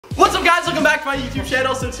up guys, welcome back to my YouTube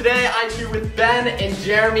channel. So today I'm here with Ben and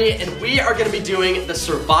Jeremy and we are gonna be doing the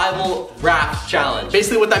survival raft challenge.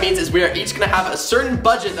 Basically what that means is we are each gonna have a certain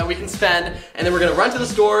budget that we can spend and then we're gonna run to the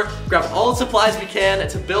store, grab all the supplies we can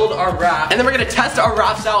to build our raft, and then we're gonna test our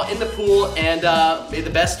rafts out in the pool and may the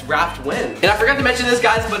best raft win. And I forgot to mention this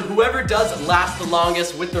guys, but whoever does last the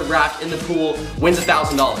longest with the raft in the pool wins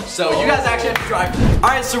 $1,000. So you guys actually have to try for this.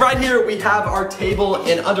 Alright, so right here we have our table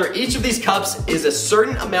and under each of these cups is a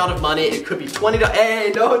certain amount of money. It could be $20.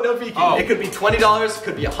 Hey, no peeking. Oh. It could be $20,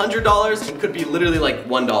 could be $100, and could be literally like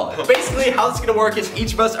 $1. Basically, how this is gonna work is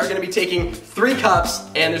each of us are gonna be taking 3 cups,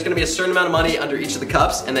 and there's gonna be a certain amount of money under each of the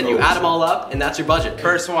cups, and then you add them all up, and that's your budget.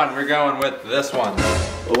 First one, we're going with this one.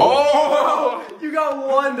 Oh! You got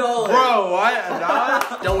 $1. Bro,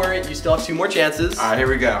 what? Don't worry, you still have 2 more chances. All right, here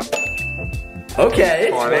we go. Okay,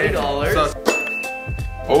 $20. So,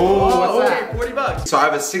 oh, what's that? 40 bucks. So I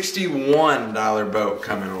have a $61 boat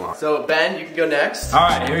coming along. So Ben, you can go next. All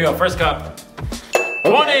right, here we go. First cup.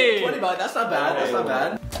 Okay, 20 bucks. That's not bad. That's not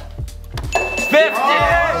bad. 50. Okay.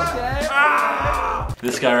 Ah!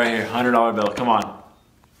 This guy right here, $100 bill. Come on.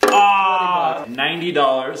 Ah,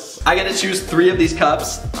 $90. I get to choose 3 of these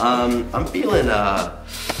cups. I'm feeling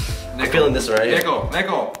this right here.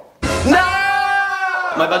 Nickel. No!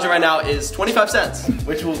 My budget right now is 25 cents,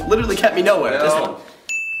 which will literally get me nowhere. This one.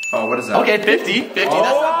 Oh, what is that? Okay, 50. 50. That's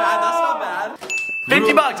not bad. That's not bad.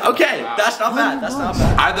 50 bucks. Okay, that's not bad. That's not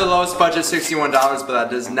bad. I have the lowest budget, $61, but that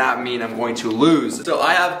does not mean I'm going to lose. So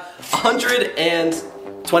I have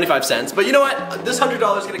 125 cents, but you know what? This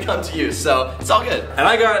 $100 is gonna come to you, so it's all good. And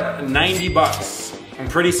I got 90 bucks. I'm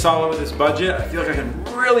pretty solid with this budget. I feel like I can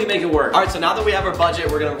really make it work. All right, so now that we have our budget,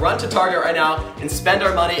 we're gonna run to Target right now and spend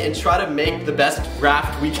our money and try to make the best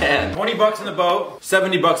raft we can. 20 bucks in the boat,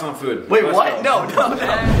 70 bucks on food. Wait, Let's what? go. No.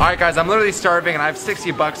 All right, guys, I'm literally starving and I have 60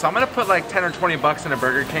 bucks, so I'm gonna put like 10 or 20 bucks in a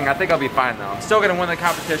Burger King. I think I'll be fine though. I'm still gonna win the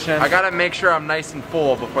competition. I gotta make sure I'm nice and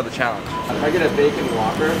full before the challenge. If I get a bacon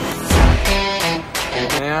Whopper.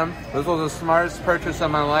 Man, this was the smartest purchase of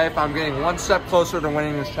my life. I'm getting one step closer to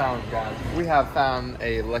winning this challenge, guys. We have found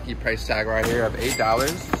a lucky price tag right here of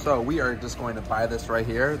 $8. So we are just going to buy this right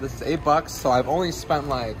here. This is $8, so I've only spent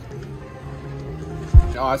like,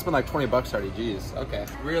 I spent like 20 bucks already, jeez. Okay,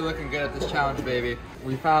 we're looking good at this challenge, baby.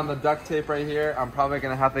 We found the duct tape right here. I'm probably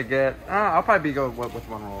gonna have to get, I'll probably go with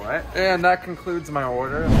 1 roll, right? And that concludes my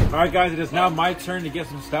order. All right, guys, it is now my turn to get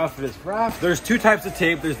some stuff for this raft. There's 2 types of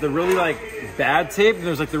tape. There's the really like bad tape, and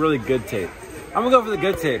there's like the really good tape. I'm gonna go for the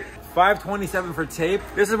good tape. $5.27 for tape.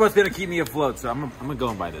 This is what's gonna keep me afloat, so I'm gonna go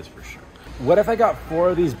and buy this for sure. What if I got 4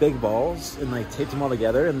 of these big balls and like taped them all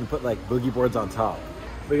together and then put like boogie boards on top?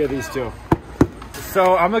 Look at these 2.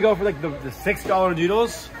 So I'm gonna go for like the $6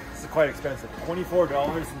 noodles. This is quite expensive,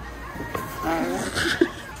 $24.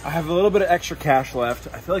 I have a little bit of extra cash left.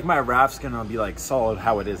 I feel like my raft's gonna be like solid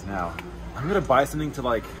how it is now. I'm gonna buy something to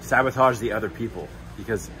like sabotage the other people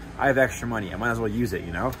because I have extra money. I might as well use it,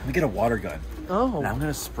 you know? I'm gonna get a water gun. Oh. And I'm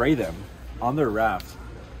gonna spray them on their raft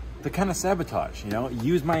to kind of sabotage, you know?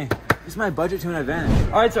 Use my budget to an advantage.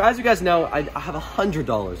 All right, so as you guys know, I have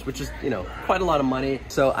 $100, which is, you know, quite a lot of money.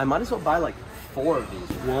 So I might as well buy like 4 of these.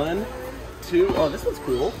 1, 2, oh, this one's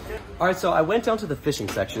cool. All right, so I went down to the fishing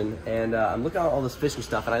section and I'm looking at all this fishing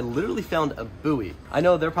stuff and I literally found a buoy. I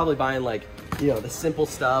know they're probably buying like, you know, the simple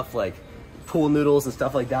stuff like pool noodles and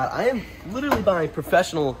stuff like that. I am literally buying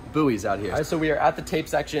professional buoys out here. All right, so we are at the tape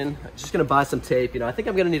section. I'm just gonna buy some tape. You know, I think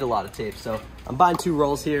I'm gonna need a lot of tape, so I'm buying 2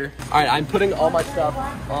 rolls here. All right, I'm putting all my stuff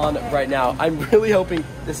on right now. I'm really hoping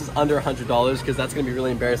this is under $100 because that's gonna be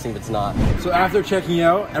really embarrassing if it's not. So after checking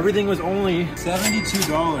out, everything was only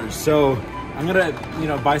 $72. So I'm gonna, you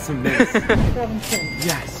know, buy some mints.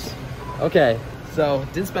 Yes. Okay, so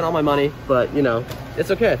didn't spend all my money, but you know,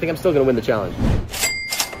 it's okay. I think I'm still gonna win the challenge.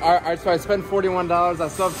 All right, so I spent $41. I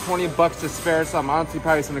still have 20 bucks to spare, so I'm honestly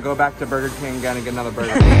probably just gonna go back to Burger King and get another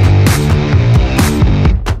burger.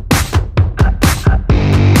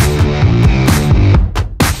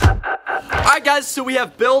 Alright guys, so we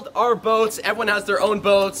have built our boats. Everyone has their own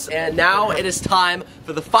boats. And now it is time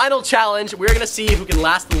for the final challenge. We're gonna see who can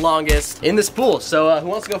last the longest in this pool. So who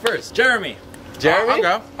wants to go first? Jeremy. Jeremy?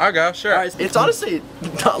 I'll go, sure. Alright, it's honestly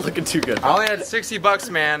not looking too good. I only had 60 bucks,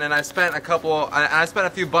 man, and I spent I spent a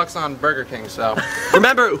few bucks on Burger King, so.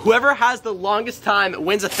 Remember, whoever has the longest time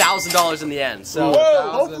wins $1,000 in the end. So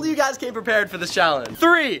hopefully you guys came prepared for this challenge.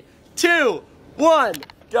 3, 2, 1,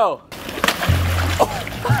 go.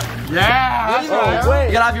 Yeah, that's right. Wait,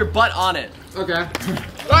 you gotta have your butt on it. Okay.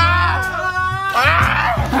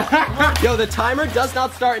 Yo, the timer does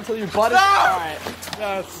not start until your butt is. Alright.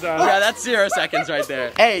 That's Yeah, that's 0 seconds right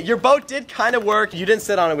there. Hey, your boat did kind of work. You didn't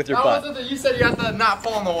sit on it with your How butt. was it that you said you have to not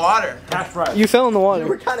fall in the water? That's right. You fell in the water. You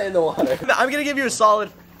were kind of in the water. I'm gonna give you a solid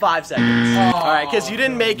 5 seconds. All right, because you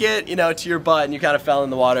didn't make it, you know, to your butt and you kind of fell in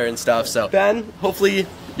the water and stuff. So Ben, hopefully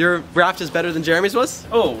your raft is better than Jeremy's was.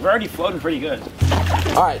 Oh, we're already floating pretty good.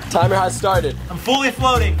 All right, timer has started. I'm fully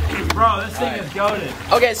floating. Bro, this thing is goated.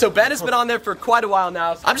 Okay, so Ben has been on there for quite a while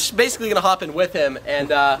now. I'm just basically gonna hop in with him and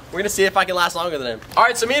we're gonna see if I can last longer than him. All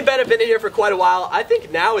right, so me and Ben have been in here for quite a while. I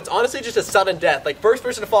think now it's honestly just a sudden death. Like first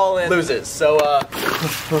person to fall in loses. So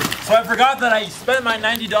So I forgot that I spent my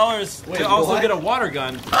 $90 to also get a water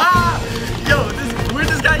gun. yo, where's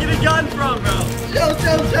this guy getting a gun from, bro? Yo.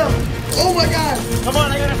 Oh my God. Come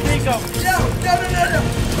on, I gotta sneak him. Yo,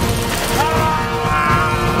 no.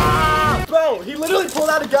 Bro, he literally pulled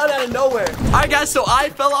out a gun out of nowhere. All right, guys, so I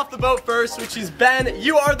fell off the boat first, which is Ben.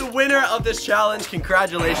 You are the winner of this challenge.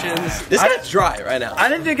 Congratulations. This guy's dry right now. I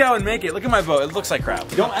didn't think I would make it. Look at my boat. It looks like crap.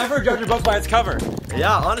 Don't ever judge your boat by its cover.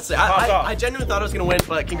 Yeah, honestly, I genuinely thought I was gonna win,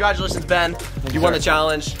 but congratulations, Ben. You won the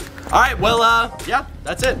challenge. All right, well, yeah,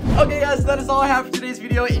 that's it. Okay, guys, that is all I have for today's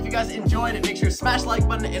video. If you guys enjoyed it, make sure to smash the like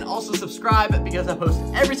button and also subscribe because I post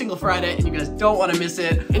every single Friday and you guys don't want to miss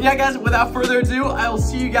it. And yeah, guys, without further ado, I will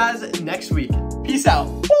see you guys next week. Peace out.